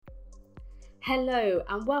Hello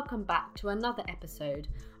and welcome back to another episode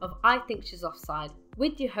of I Think She's Offside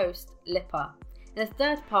with your host Lippa. In the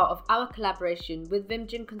third part of our collaboration with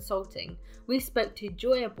Vimjin Consulting, we spoke to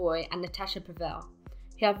Joy Aboy and Natasha Prevel,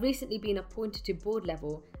 who have recently been appointed to board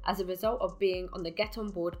level as a result of being on the Get On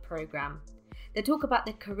Board programme. They talk about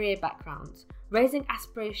their career backgrounds, raising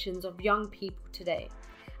aspirations of young people today,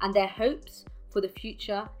 and their hopes for the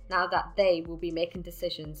future now that they will be making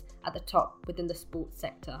decisions at the top within the sports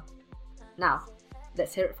sector. Now,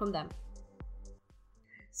 let's hear it from them.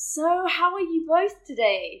 So, how are you both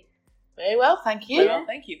today? Very well, thank you. Very well,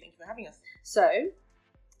 thank you. Thank you for having us. So,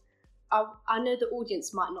 I know the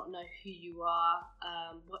audience might not know who you are,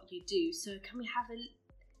 what you do. So, can we have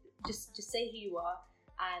just say who you are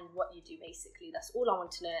and what you do, basically? That's all I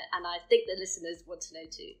want to know, and I think the listeners want to know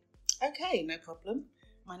too. Okay, no problem.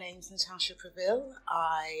 My name's Natasha Prevel.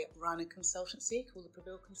 I run a consultancy called the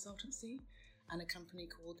Prevel Consultancy and a company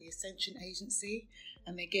called the Ascension Agency,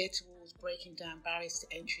 and they're geared towards breaking down barriers to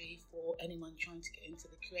entry for anyone trying to get into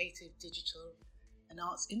the creative, digital and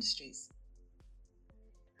arts industries.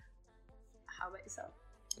 How about yourself?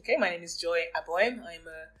 Okay, my name is Joy Aboy. I'm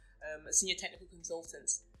a senior technical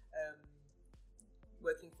consultant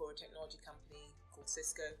working for a technology company called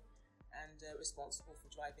Cisco and responsible for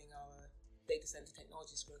driving our data center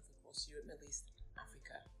technologies growth across Europe, Middle East,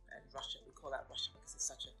 Africa and Russia. We call that Russia because it's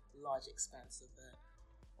such a large expanse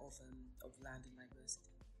of land and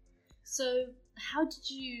diversity. So, how did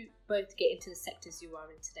you both get into the sectors you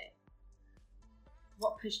are in today?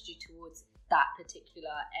 What pushed you towards that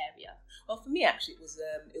particular area? Well, for me, actually,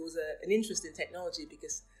 it was an interest in technology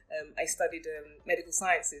because I studied medical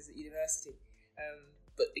sciences at university,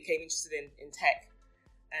 but became interested in tech.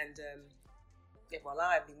 And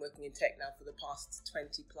voila, I've been working in tech now for the past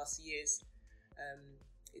 20 plus years.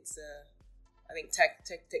 I think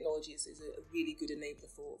technology is a really good enabler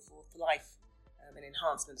for life and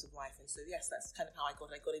enhancements of life. And so, yes, that's kind of how I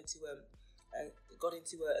got into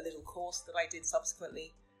a little course that I did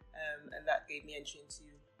subsequently, and that gave me entry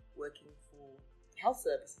into working for health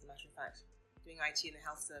service. As a matter of fact, doing IT in the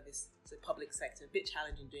health service, so public sector, a bit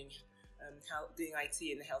challenging doing IT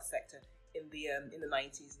in the health sector in the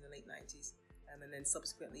 90s, in the late 90s, and then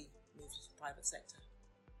subsequently moved to the private sector.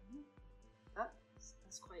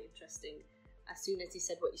 That's quite interesting. As soon as you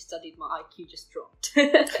said what you studied, my IQ just dropped.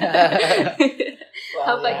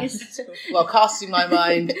 How about you? Well, casting my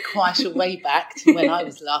mind quite a way back to when I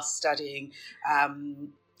was last studying,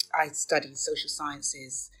 I studied social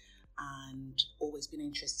sciences and always been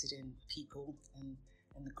interested in people and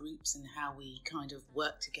the groups and how we kind of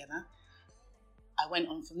work together. I went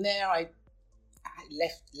on from there. I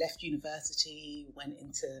left university, went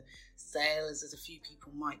into sales, as a few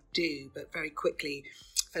people might do, but very quickly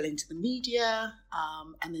fell into the media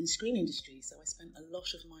and then screen industry. So I spent a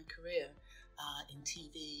lot of my career in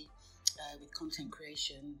TV with content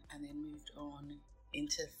creation, and then moved on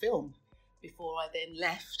into film before I then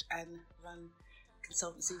left and run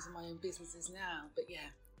consultancies and my own businesses now. But yeah,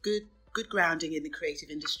 good grounding in the creative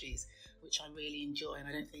industries, which I really enjoy, and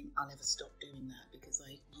I don't think I'll ever stop doing that because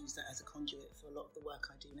I use that as a conduit for a lot of the work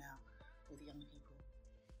I do now with young people.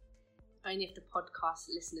 Only if the podcast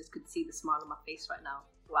listeners could see the smile on my face right now.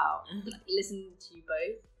 Wow. Listening to you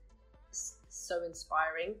both, so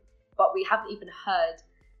inspiring. But we haven't even heard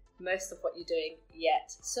most of what you're doing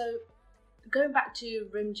yet. So going back to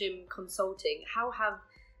Vimjin Consulting, how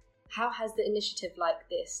has the initiative like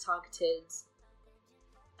this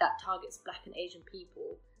that targets Black and Asian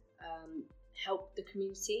people helped the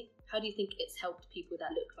community? How do you think it's helped people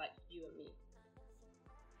that look like you and me?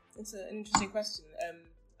 It's an interesting question.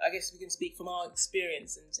 I guess we can speak from our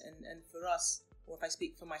experience and for us, or if I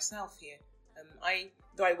speak for myself here,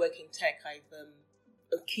 though I work in tech, I'm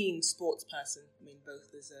a keen sports person. I mean,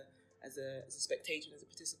 both as a spectator and as a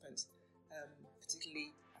participant,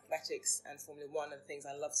 particularly athletics and Formula One are the things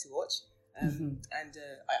I love to watch. And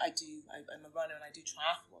I'm a runner and I do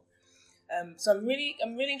triathlon. So I'm really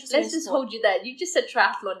interested. Let's just hold you there. You just said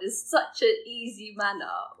triathlon is such an easy manner.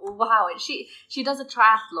 Wow, she does a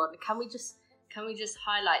triathlon. Can we just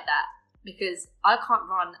highlight that? Because I can't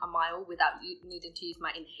run a mile without needing to use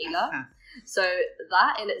my inhaler. So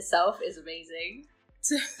that in itself is amazing.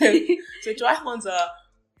 So triathlons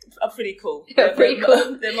are pretty cool. They're pretty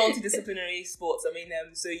cool. They're multidisciplinary sports. I mean,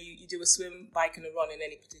 so you do a swim, bike and a run in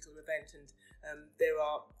any particular event, and there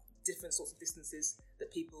are different sorts of distances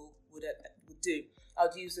that people would do. I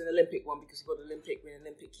would use an Olympic one because we're in an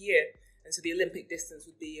Olympic year, and so the Olympic distance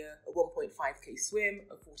would be a 1.5k swim,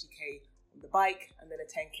 a 40k on the bike, and then a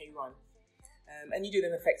 10k run. And you do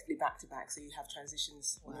them effectively back to back, so you have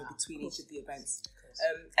transitions between each of the events.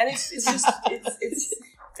 And it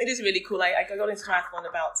is really cool. I got into triathlon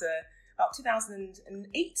about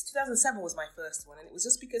 2008, 2007 was my first one, and it was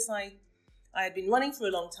just because I had been running for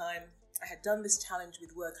a long time. I had done this challenge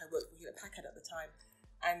with work. I worked for Hewlett Packard at the time,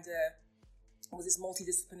 and it was this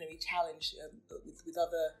multidisciplinary challenge with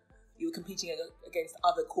other. You were competing against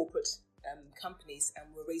other corporate companies,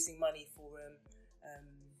 and were raising money for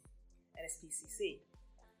NSPCC,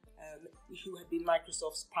 who had been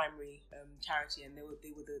Microsoft's primary charity, and they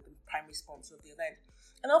were the primary sponsor of the event.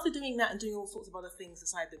 And after doing that and doing all sorts of other things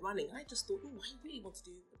aside the running, I just thought, I really want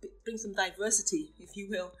to bring some diversity, if you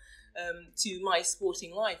will, to my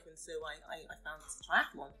sporting life. And so I found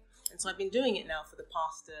triathlon. And so I've been doing it now for the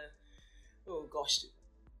past,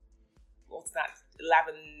 what's that,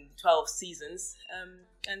 11, 12 seasons.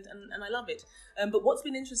 And I love it. But what's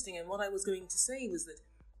been interesting, and what I was going to say, was that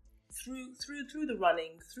through the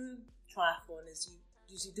running, through triathlon, as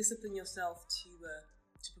you discipline yourself to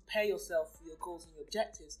prepare yourself for your goals and your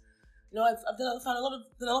objectives. I've found a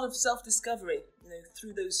lot of self-discovery,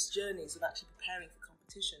 through those journeys of actually preparing for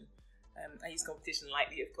competition. I use competition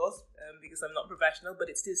lightly, of course, because I'm not professional, but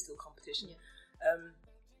it is still competition. Yeah.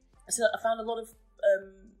 So I found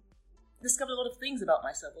discovered a lot of things about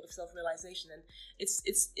myself, a lot of self-realization, and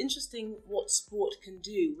it's interesting what sport can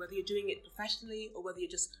do, whether you're doing it professionally or whether you're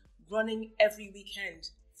just running every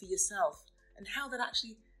weekend for yourself, and how that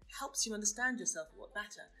actually helps you understand yourself a lot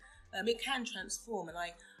better. It can transform, and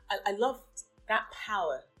I love that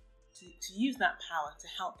power, to use that power to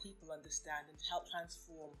help people understand and to help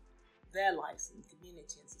transform their lives and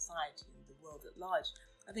community and society and the world at large.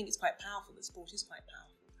 I think it's quite powerful, that sport is quite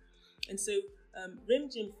powerful. And so Rim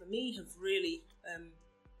Gym for me have really,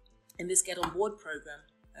 in this Get On Board program,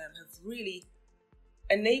 have really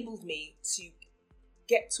enabled me to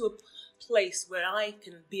get to a place where I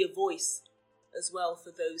can be a voice as well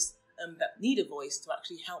for those that need a voice, to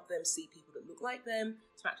actually help them see people that look like them,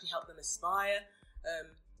 to actually help them aspire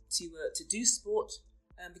to do sport.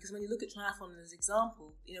 Because when you look at triathlon as an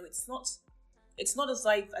example, it's not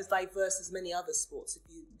as diverse as many other sports. If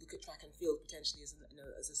you look at track and field potentially as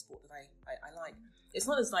a sport that I like, it's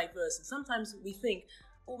not as diverse. And sometimes we think,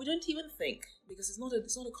 or we don't even think, because it's not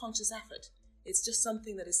a conscious effort. It's just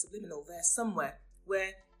something that is subliminal there somewhere,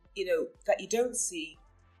 where that you don't see.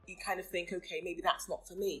 You kind of think, okay, maybe that's not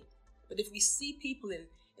for me. But if we see people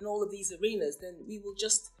in all of these arenas, then we will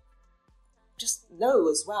just know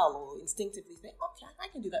as well, or instinctively think, okay, I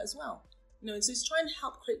can do that as well. And so it's trying to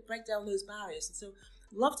help break down those barriers. And so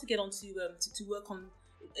I'd love to get on to work on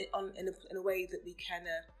in a way that we can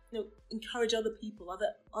encourage other people,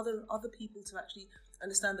 other people to actually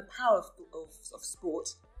understand the power of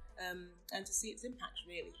sport, and to see its impact,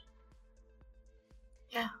 really.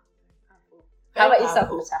 Yeah. How about yourself,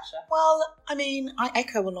 Natasha? Well, I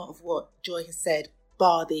echo a lot of what Joy has said,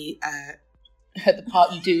 bar the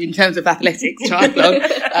part you do in terms of athletics, triathlon.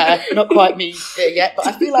 Not quite me yet, but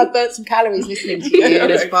I feel I've burnt some calories listening to you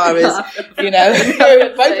as far as,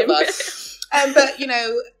 both of us. But,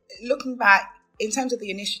 looking back, in terms of the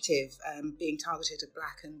initiative being targeted at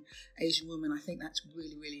Black and Asian women, I think that's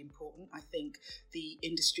really, really important. I think the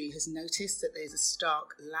industry has noticed that there's a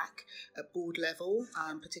stark lack at board level,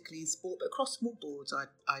 particularly in sport, but across small boards,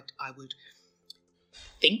 I would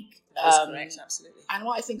think. That's correct, absolutely. And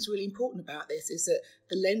what I think is really important about this is that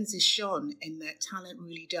the lens is shone in that talent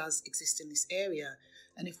really does exist in this area.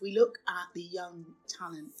 And if we look at the young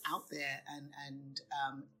talent out there and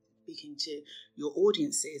speaking to your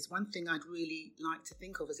audiences, one thing I'd really like to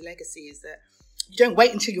think of as a legacy is that you don't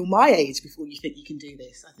wait until you're my age before you think you can do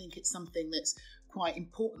this. I think it's something that's quite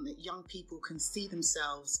important, that young people can see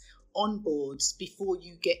themselves on boards before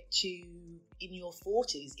you get to in your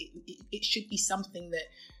 40s. It should be something that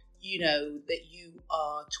that you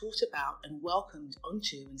are taught about and welcomed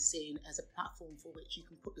onto and seen as a platform for which you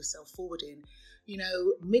can put yourself forward in,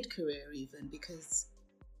 mid-career even, because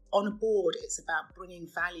on a board it's about bringing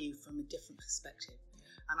value from a different perspective.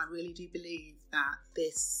 And I really do believe that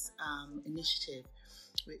this initiative,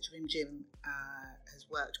 which Rim Gym has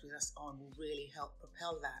worked with us on, will really help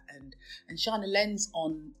propel that and shine a lens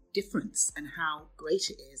on difference and how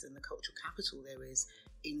great it is and the cultural capital there is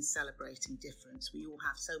in celebrating difference. We all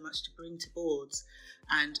have so much to bring to boards,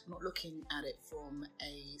 and not looking at it from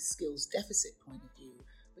a skills deficit point of view,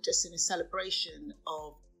 but just in a celebration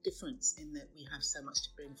of difference, in that we have so much to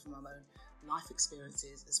bring from our own life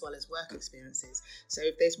experiences as well as work experiences. So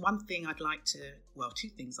if there's one thing two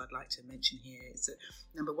things I'd like to mention here, is that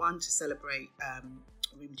number one, to celebrate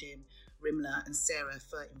Rim Gym, Rimla and Sarah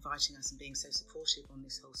for inviting us and being so supportive on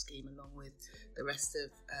this whole scheme, along with the rest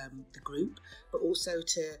of the group, but also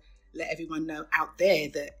to let everyone know out there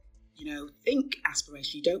that, you know, think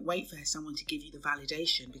aspiration. You don't wait for someone to give you the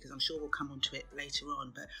validation, because I'm sure we'll come onto it later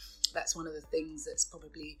on, but that's one of the things that's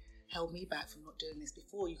probably held me back from not doing this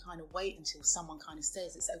before. You kind of wait until someone kind of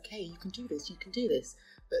says it's okay, you can do this, you can do this.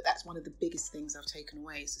 But that's one of the biggest things I've taken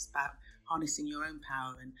away. It's just about harnessing your own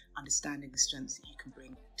power and understanding the strengths that you can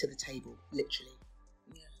bring to the table, literally.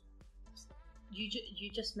 Yeah. You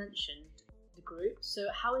just mentioned the group. So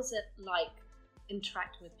how is it like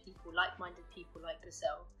interacting with people, like-minded people like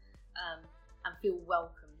yourself, and feel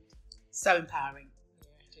welcomed? So empowering. Yeah,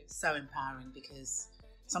 it is. So empowering, because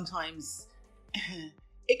sometimes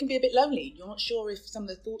it can be a bit lonely. You're not sure if some of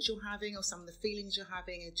the thoughts you're having or some of the feelings you're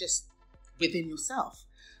having are just within yourself.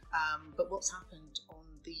 But what's happened on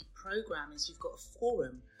the programme is you've got a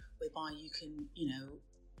forum whereby you can, you know,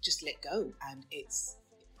 just let go, and it's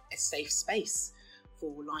a safe space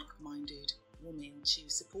for like-minded women to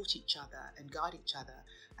support each other and guide each other,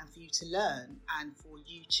 and for you to learn and for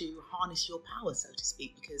you to harness your power, so to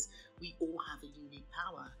speak, because we all have a unique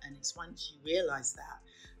power, and it's once you realise that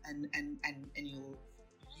and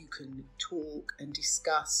you can talk and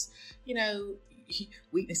discuss, you know,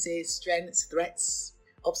 weaknesses, strengths, threats,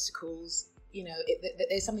 obstacles, you know,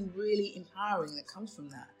 there's something really empowering that comes from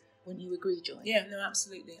that. Wouldn't you agree, Joy? Yeah, no,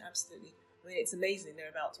 absolutely. I mean, it's amazing. There are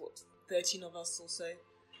about 13 of us or so,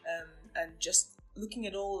 and just looking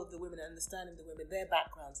at all of the women and understanding the women, their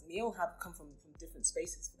backgrounds, and they all have come from different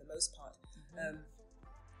spaces for the most part.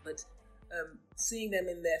 But seeing them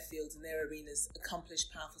in their fields and their arenas,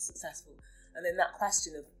 accomplished, powerful, successful, and then that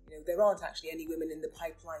question of, you know, there aren't actually any women in the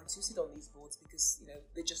pipeline to sit on these boards because, you know,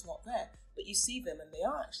 they're just not there. But you see them, and they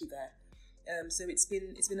are actually there. So it's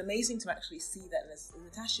been amazing to actually see that, and as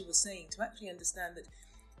Natasha was saying, to actually understand that,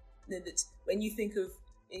 you know, that when you think of,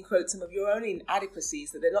 in quotes, some of your own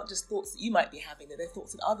inadequacies, that they're not just thoughts that you might be having, that they're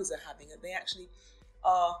thoughts that others are having, that they actually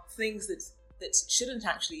are things that shouldn't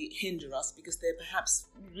actually hinder us, because they're perhaps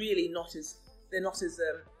really not as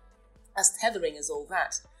tethering as all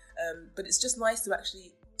that. But it's just nice to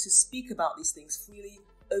actually to speak about these things freely,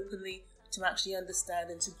 openly, to actually understand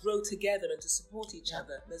and to grow together and to support each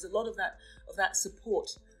other. There's a lot of that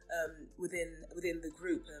support within the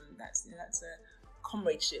group. That's a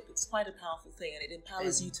comradeship. It's quite a powerful thing, and it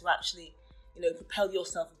empowers you to actually, you know, propel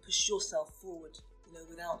yourself and push yourself forward, you know,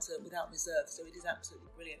 without reserve. So it is absolutely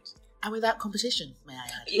brilliant. And without competition, may I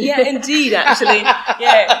add? Yeah, indeed, actually.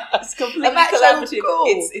 Yeah, it's completely collaborative. So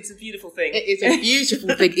cool. It's a beautiful thing. It is a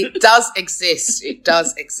beautiful thing. It does exist. It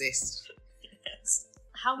does exist. Yes.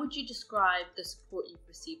 How would you describe the support you've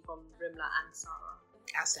received from Rimla and Sarah?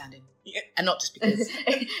 Outstanding. Yeah. And not just because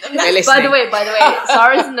they're listening. By the way,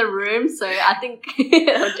 Sarah's in the room, so I think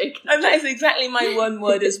I'm joking. And that is exactly my one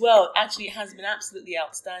word as well. Actually, it has been absolutely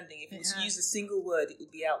outstanding. If it was to use a single word, it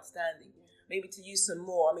would be outstanding. Maybe to use some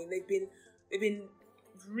more. I mean, they've been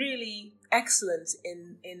really excellent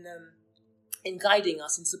in guiding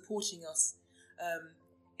us, in supporting us,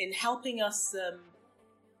 in helping us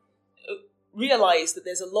realize that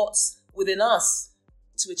there's a lot within us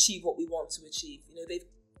to achieve what we want to achieve. You know, they've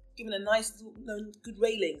given a nice, good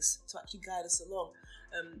railings to actually guide us along.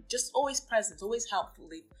 Just always present, always helpful.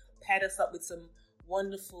 They've paired us up with some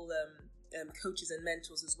wonderful coaches and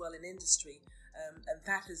mentors as well in industry, and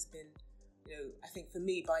that has been, you know, I think for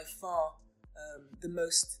me by far the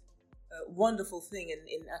most wonderful thing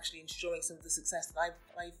in actually ensuring some of the success that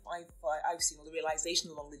I've seen, or the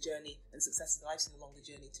realization along the journey and successes that I've seen along the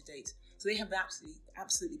journey to date. So they have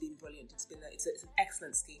absolutely been brilliant. It's an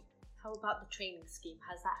excellent scheme. How about the training scheme?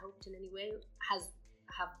 Has that helped in any way?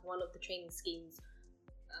 Have one of the training schemes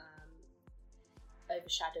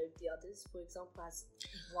overshadowed the others? For example, has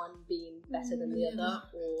one been better than the other?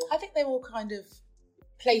 Or I think they all kind of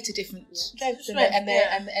play to different strengths, and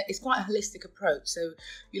it's quite a holistic approach. So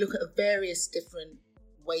you look at various different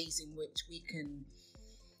ways in which we can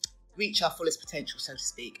reach our fullest potential, so to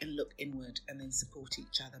speak, and look inward and then support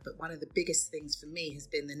each other. But one of the biggest things for me has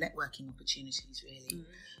been the networking opportunities, really.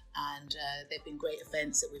 And there have been great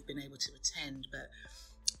events that we've been able to attend, but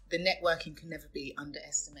the networking can never be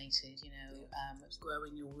underestimated. You know,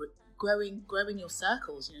 growing your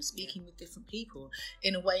circles, you know, speaking with different people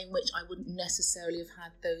in a way in which I wouldn't necessarily have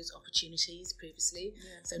had those opportunities previously.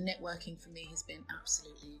 So networking for me has been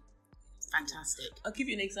absolutely fantastic. I'll give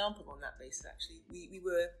you an example on that basis. Actually,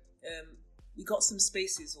 we got some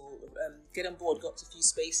spaces, or Get On Board got a few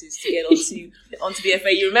spaces to get onto the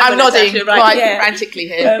FA. You remember? I'm nodding quite frantically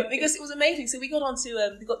here because it was amazing. So we got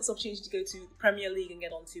this opportunity to go to the Premier League and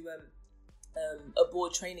get onto a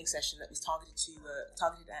board training session that was targeted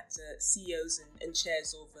at CEOs and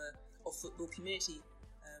chairs of football community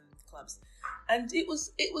clubs, and it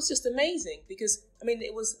was just amazing because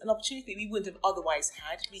it was an opportunity we wouldn't have otherwise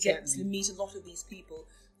had. We get to meet a lot of these people.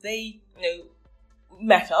 They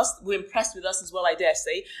met us, were impressed with us as well, I dare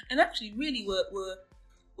say, and actually really were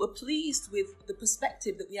pleased with the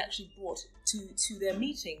perspective that we actually brought to their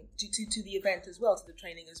meeting, to the event as well, to the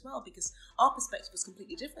training as well, because our perspective was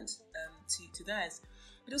completely different to theirs.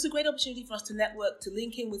 But it was a great opportunity for us to network, to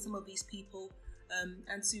link in with some of these people,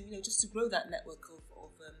 and to just to grow that network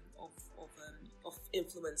of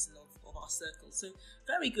influence and of our circle. So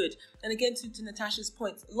very good. And again, to Natasha's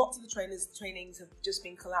point, lots of the trainings have just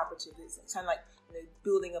been collaborative. It's kind of like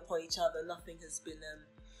building upon each other. Nothing has been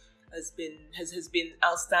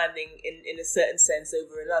outstanding in a certain sense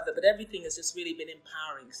over another, but everything has just really been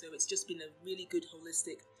empowering. So it's just been a really good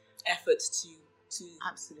holistic effort to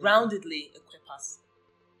Absolutely. Roundedly equip us.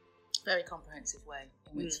 Very comprehensive way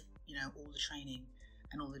in which all the training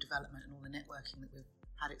and all the development and all the networking that we've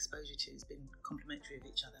had exposure to has been complementary of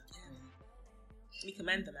each other. Yeah. Really. We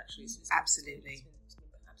commend them actually. Absolutely. It's been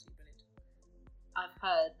absolutely brilliant. I've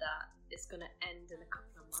heard that it's going to end in a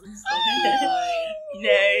couple of months.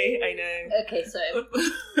 No, I know. Okay, so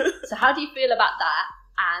how do you feel about that?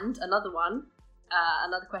 And another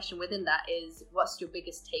question within that is, what's your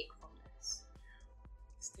biggest take from this?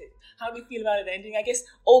 How do we feel about it ending? I guess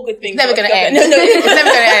all good things. It's never going to end. No. It's never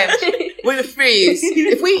going to end. We're the freeze.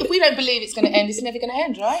 If we don't believe it's going to end, it's never going to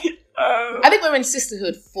end, right? I think we're in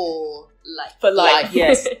sisterhood for life.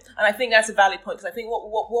 Yes. And I think that's a valid point, because I think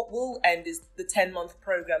what will end is the 10-month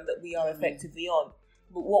program that we are effectively on.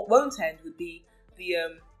 But what won't end would be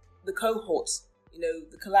the cohorts,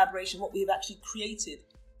 the collaboration, what we've actually created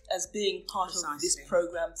as being part of this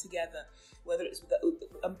program together, whether it's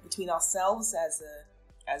between ourselves as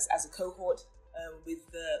a cohort,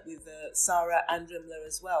 with Sarah and Rimla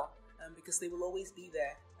as well, because they will always be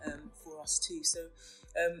there for us too. So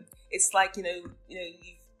it's like you've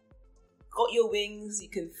got your wings, you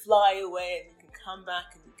can fly away and you can come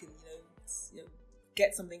back and you can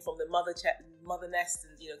get something from the mother nest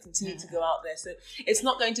and continue to go out there. So it's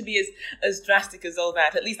not going to be as drastic as all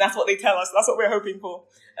that. At least that's what they tell us. That's what we're hoping for.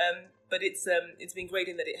 But it's been great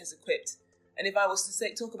in that it has equipped. And if I was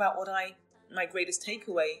to talk about my greatest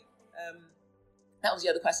takeaway, that was the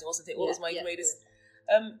other question, wasn't it? What was my greatest?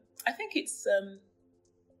 I think it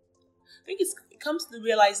comes to the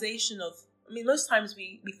realization of, most times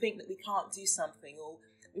we think that we can't do something, or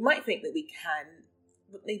we might think that we can,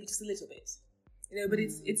 but maybe just a little bit, but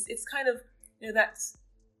it's kind of, that's,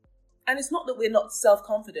 and it's not that we're not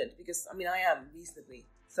self-confident, because I am reasonably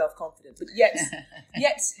self-confident, but yet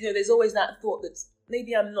there's always that thought that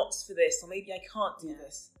maybe I'm not for this, or maybe I can't do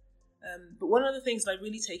this. But one of the things that I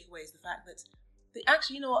really take away is the fact that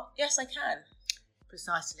actually, yes, I can.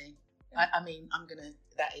 Precisely.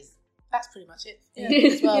 That's pretty much it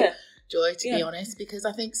as well, Joy, to be honest, because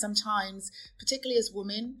I think sometimes, particularly as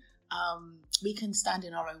women, we can stand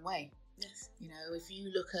in our own way. Yes. If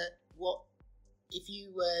you look at if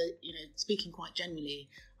you were, speaking quite generally,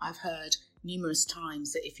 I've heard numerous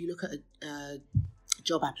times that if you look at a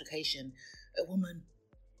job application, a woman,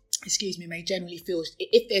 may generally feel,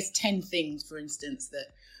 if there's 10 things, for instance, that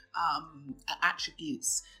are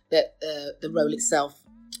attributes that the role itself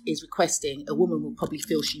is requesting, a woman will probably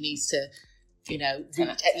feel she needs to,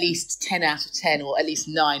 at least 10 out of 10 or at least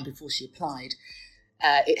 9 before she applied.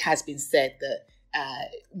 It has been said that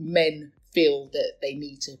men feel that they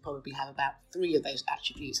need to probably have about 3 of those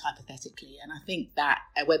attributes, hypothetically. And I think that,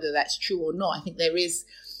 whether that's true or not, I think there is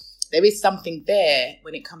something there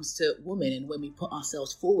when it comes to women and when we put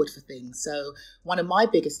ourselves forward for things. So one of my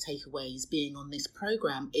biggest takeaways being on this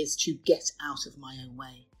program is to get out of my own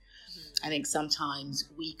way. I think sometimes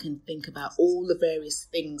we can think about all the various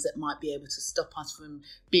things that might be able to stop us from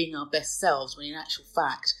being our best selves, when in actual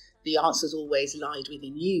fact, the answers always lied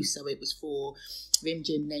within you. So it was for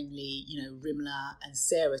Vimjin, namely, Rimla and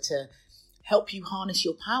Sarah, to help you harness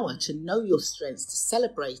your power, to know your strengths, to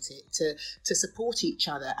celebrate it, to support each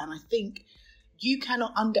other. And I think you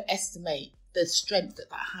cannot underestimate the strength that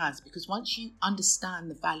has, because once you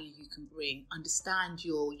understand the value you can bring, understand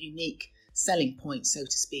your unique selling point, so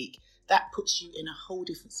to speak, that puts you in a whole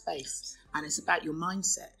different space. And it's about your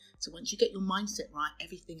mindset. So once you get your mindset right,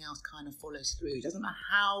 everything else kind of follows through. It doesn't matter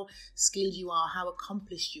how skilled you are, how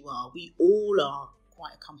accomplished you are. We all are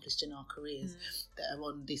quite accomplished in our careers that are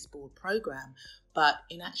on this board program. But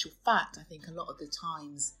in actual fact, I think a lot of the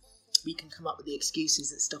times we can come up with the excuses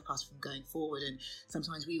that stop us from going forward. And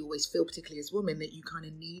sometimes we always feel, particularly as women, that you kind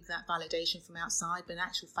of need that validation from outside. But in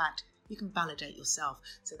actual fact, you can validate yourself.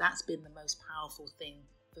 So that's been the most powerful thing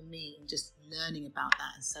for me, in just learning about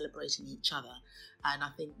that and celebrating each other. And I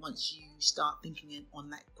think once you start thinking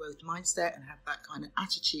on that growth mindset and have that kind of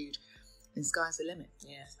attitude, then sky's the limit.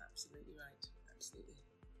 Yes, absolutely right. Absolutely.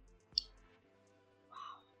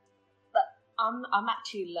 But I'm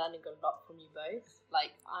actually learning a lot from you both.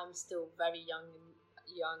 Like, I'm still very young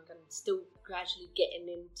and still gradually getting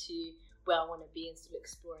into where I want to be and still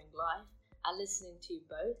exploring life. And listening to you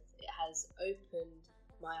both, it has opened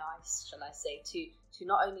my eyes, shall I say, to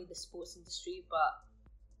not only the sports industry, but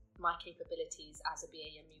my capabilities as a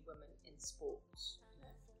BAME woman in sports. You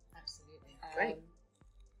know? Absolutely. Great.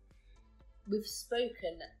 We've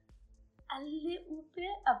spoken a little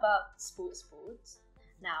bit about sports boards.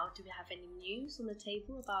 Now, do we have any news on the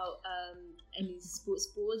table about any sports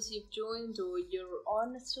boards you've joined or you're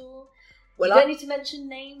on at all? Well, you don't need to mention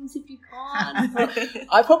names if you can't.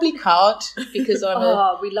 I probably can't, because I'm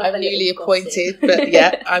newly appointed. But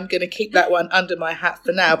yeah, I'm going to keep that one under my hat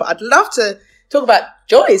for now. But I'd love to talk about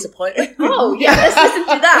Joy's appointment. Oh, yeah, let's listen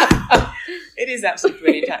to that. It is absolutely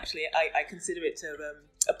brilliant, actually. I consider it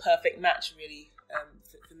a perfect match, really,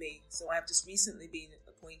 for me. So I have just recently been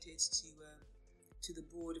appointed to the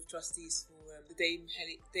board of trustees for the Dame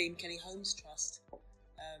Kelly Holmes Trust,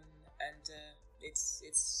 and it's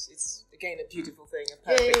again a beautiful thing, a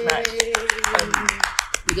perfect match.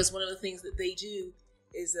 Because one of the things that they do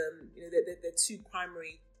is they're two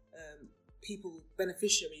primary people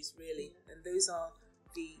beneficiaries, really, and those are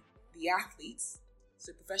the athletes,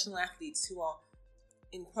 so professional athletes who are,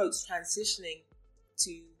 in quotes, transitioning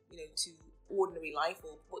to ordinary life,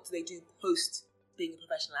 or what do they do post being a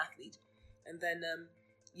professional athlete, and then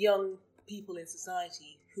young people in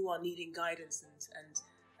society who are needing guidance and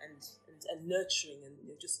nurturing and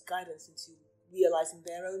just guidance into realizing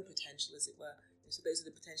their own potential, as it were. So those are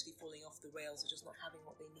the potentially falling off the rails or just not having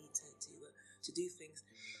what they need to do things.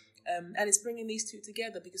 And it's bringing these two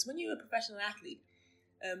together, because when you're a professional athlete,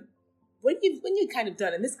 when you're kind of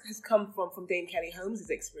done, and this has come from Dame Kelly Holmes'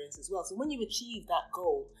 experience as well. So when you achieve that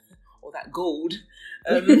goal or that gold,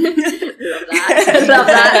 love that. Love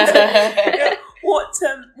that.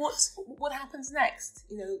 What happens next?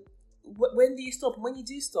 When do you stop? And when you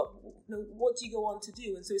do stop, what do you go on to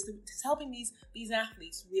do? And so it's helping these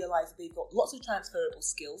athletes realize that they've got lots of transferable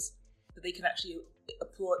skills that they can actually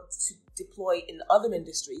deploy in other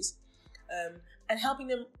industries, and helping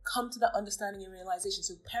them come to that understanding and realization.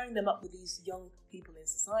 So pairing them up with these young people in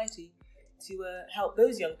society to help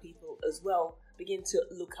those young people as well begin to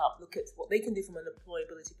look at what they can do from an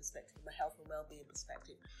employability perspective, from a health and well-being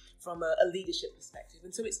perspective, from a leadership perspective.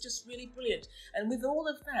 And so it's just really brilliant. And with all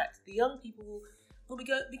of that, the young people will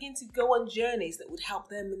begin to go on journeys that would help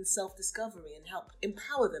them in self-discovery and help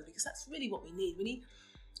empower them, because that's really what we need. We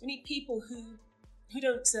need people who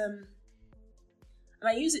don't, and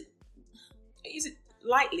I use it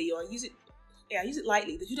lightly,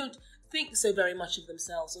 who don't think so very much of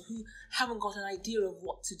themselves, or who haven't got an idea of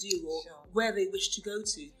what to do or where they wish to go to.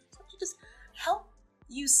 So just help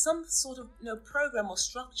use some sort of program or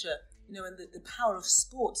structure, and the power of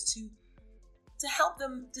sport to help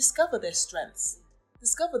them discover their strengths,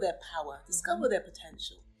 discover their power, discover their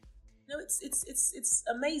potential. It's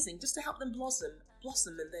amazing, just to help them blossom,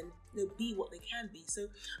 and then be what they can be. So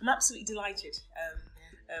I'm absolutely delighted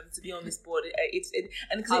to be on this board.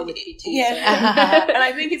 And I would be too. Yeah, and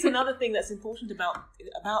I think it's another thing that's important about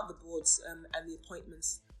the boards and the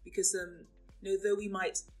appointments, because though we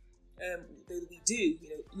do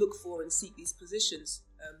look for and seek these positions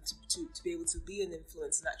to be able to be an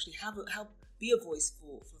influence and actually help be a voice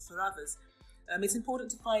for others. It's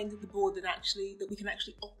important to find the board that we can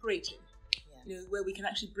actually operate in, where we can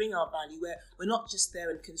actually bring our value, where we're not just there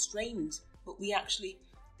and constrained, but we actually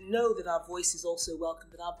know that our voice is also welcome,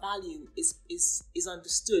 that our value is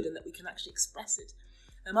understood, and that we can actually express it.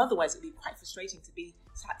 Otherwise, it would be quite frustrating to be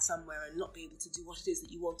sat somewhere and not be able to do what it is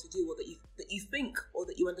that you want to do, or that you think, or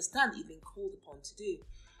that you understand that you've been called upon to do.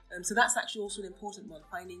 So that's actually also an important one,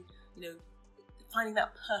 finding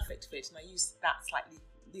that perfect fit. And I use that slightly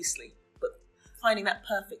loosely, but finding that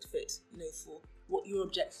perfect fit, for what your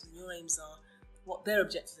objectives and your aims are, what their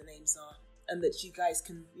objectives and aims are, and that you guys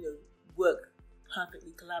can, work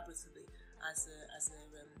perfectly collaboratively as a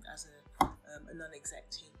non-exec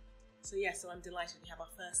team. So so I'm delighted we have our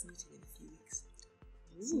first meeting in a few weeks.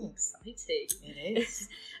 Ooh, exciting. It is.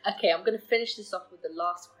 Okay, I'm going to finish this off with the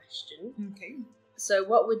last question. Okay. So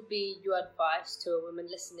what would be your advice to a woman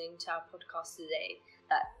listening to our podcast today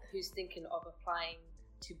who's thinking of applying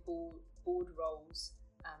to board roles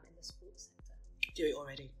in the sports sector? Do it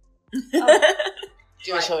already.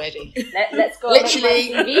 Do it already. Let's go. Literally,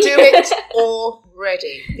 do it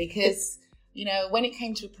already. Because, you know, when it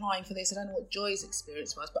came to applying for this, I don't know what Joy's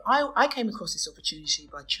experience was, but I came across this opportunity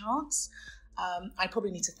by chance. I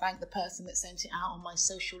probably need to thank the person that sent it out on my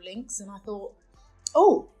social links, and I thought,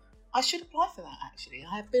 oh, I should apply for that, actually.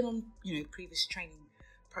 I have been on, you know, previous training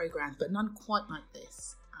programs, but none quite like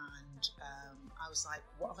this. And I was like,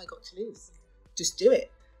 what have I got to lose? Just do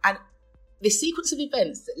it. And the sequence of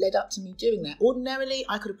events that led up to me doing that, ordinarily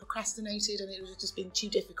I could have procrastinated and it would have just been too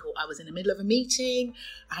difficult. I was in the middle of a meeting.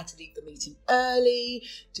 I had to leave the meeting early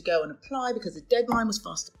to go and apply because the deadline was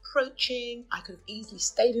fast approaching. I could have easily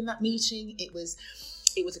stayed in that meeting. It was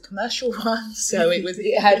a commercial one, so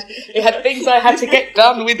it had things I had to get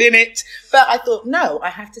done within it. But I thought, no, I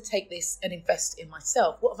have to take this and invest in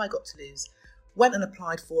myself. What have I got to lose? Went and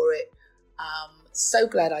applied for it. So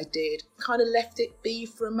glad I did. Kind of left it be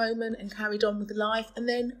for a moment and carried on with life. And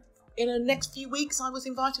then in the next few weeks, I was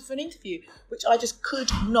invited for an interview, which I just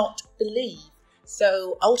could not believe.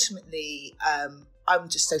 So ultimately, I'm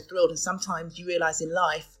just so thrilled. And sometimes you realise in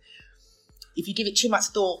life, if you give it too much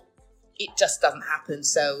thought, it just doesn't happen.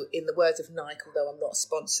 So in the words of Nike, although I'm not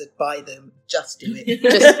sponsored by them, just do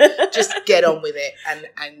it. just get on with it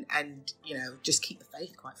and you know, just keep the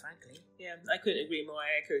faith, quite frankly. Yeah, I couldn't agree more.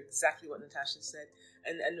 I echo exactly what Natasha said,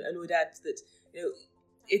 and would add that, you know,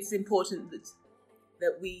 it's important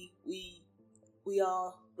that we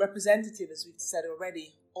are representative, as we've said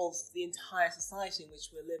already, of the entire society in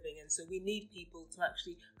which we're living, and so we need people to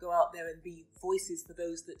actually go out there and be voices for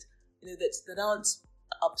those that, you know, that aren't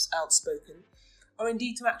outspoken, or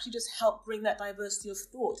indeed to actually just help bring that diversity of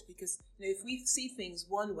thought. Because, you know, if we see things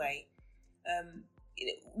one way, you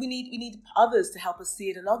know, we need others to help us see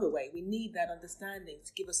it another way. We need that understanding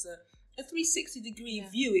to give us a 360-degree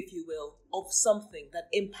view, if you will, of something that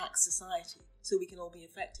impacts society, so we can all be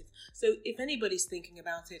effective. So if anybody's thinking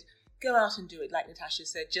about it, go out and do it. Like Natasha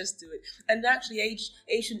said, just do it. And actually, age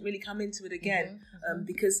shouldn't really come into it again,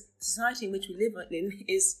 because the society in which we live in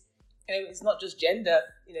is, you know, it's not just gender.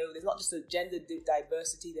 You know, there's not just a gender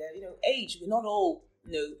diversity there. You know, age. We're not all,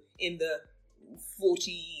 you know, in the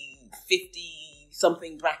 40, 50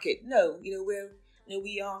 something bracket. No, you know,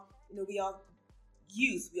 we are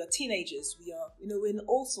youth. We are teenagers. We are, you know, we're in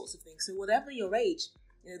all sorts of things. So whatever your age,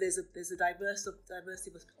 you know, there's a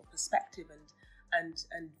diversity of perspective and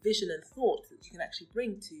vision and thought that you can actually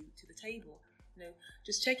bring to the table. You know,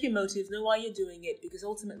 just check your motives, know why you're doing it, because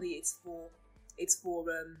ultimately it's for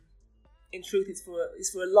in truth, it's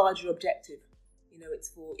for a larger objective. You know, it's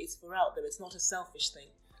for out there. It's not a selfish thing.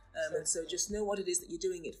 And so just know what it is that you're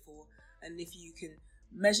doing it for. And if you can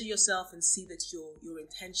measure yourself and see that your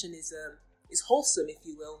intention is wholesome, if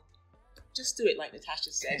you will, just do it, like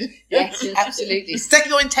Natasha said. Yes, absolutely. Set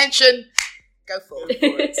your intention. Go for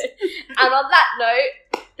it. And on that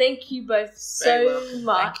note, thank you both so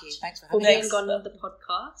much. Thank you. Thanks for being on the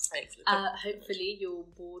podcast. Excellent. Hopefully your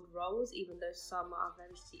board roles, even though some are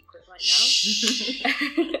very secret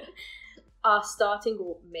right now, are starting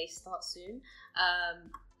or may start soon.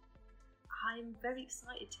 I'm very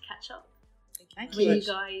excited to catch up. Thank when you. You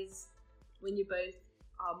guys, when you both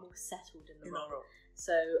are more settled in the role.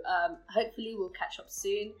 So hopefully we'll catch up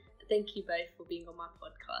soon. Thank you both for being on my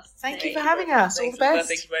podcast. Thank you for having us. All the best.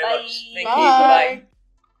 Thank you very much. Thank Bye. you.